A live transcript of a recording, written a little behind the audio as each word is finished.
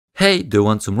Hey, do you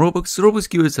want some Robux? Robux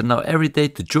giveaways are now every day.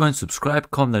 To join,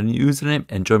 subscribe, comment a new username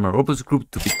and join my Robux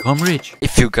group to become rich.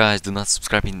 If you guys do not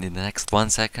subscribe in the next 1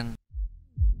 second.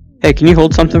 Hey, can you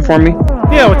hold something for me?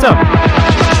 Yeah, what's up?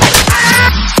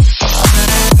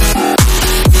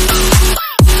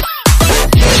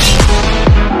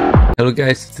 Hello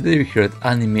guys, today we're here at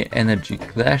Anime Energy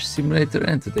Clash Simulator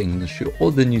and today I'm going to show you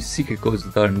all the new secret codes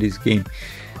that are in this game.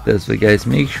 That's why guys,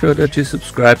 make sure that you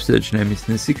subscribe so that you never miss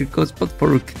any secret codes. But before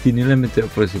we continue, let me tell you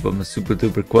first about my super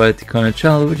duper quality content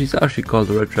channel, which is actually called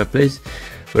RedTritePlays,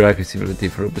 where I can simulate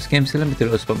for Roblox games. So let me tell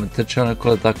you also about my third channel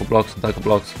called TacoBlox. On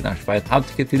TacoBlox you can actually find how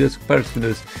to get videos, comparison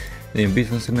videos, then beat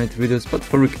simulator videos. But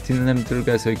before we continue, let me tell you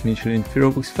guys how you can issue in free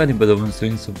Robux. If anybody wants to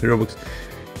win some free Robux,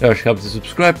 you actually have to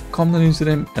subscribe, comment on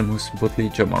username, and most importantly,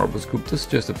 join my Roblox group. That's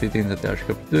just a few things that I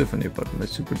actually have to do if you're part of my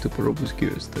super duper Roblox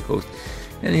𝐿𝐎𝑆, the host.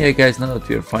 And yeah guys, now that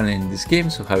we are finally in this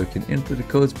game, so how you can enter the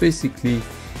codes, basically,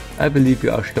 I believe you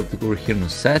actually have to go here in the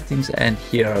settings, and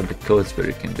here are the codes where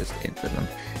you can just enter them.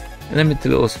 And let me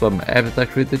tell you also about my avatar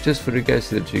creator, just for you guys,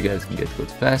 so that you guys can get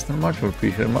codes fast and much more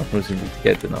appreciated, much more simple to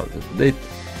get them out of date.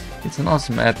 It's an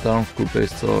awesome app down from Google Play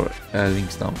Store,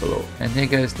 links down below. And hey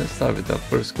guys, let's start with our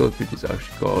first code, which is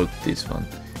actually called this one.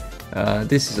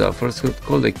 This is our first code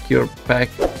called a Cure Pack.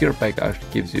 Cure Pack actually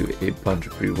gives you a bunch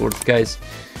of rewards, guys.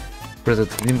 Press the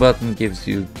green button, gives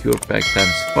you Cure Pack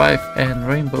 ×5, and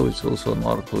Rainbow is also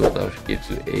another code that actually gives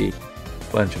you a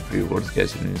bunch of rewards,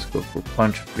 guys. You need to go for a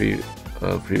bunch of free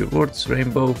rewards.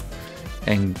 Rainbow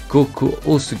and Goku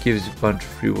also gives you a bunch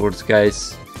of rewards,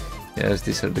 guys. Yes,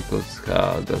 these are the codes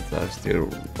that are still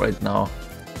right now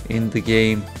in the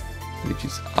game, which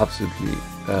is absolutely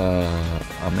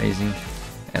amazing.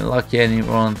 And Lucky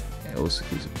Anyone also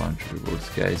gives a bunch of rewards,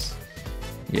 guys.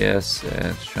 Yes,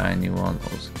 and Shiny One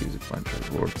also gives a bunch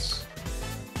of rewards.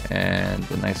 And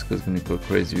the next code is gonna go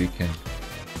Crazy Weekend.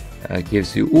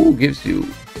 Gives you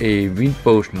a wind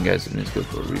potion, guys. And let's go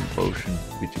for a wind potion,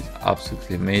 which is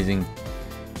absolutely amazing.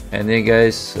 And then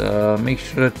guys, make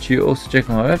sure that you also check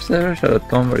my website,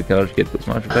 redtrite.com, where you can also get those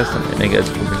much faster. And then guys,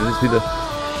 hope you enjoyed this video.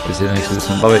 See you next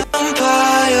video. Bye bye.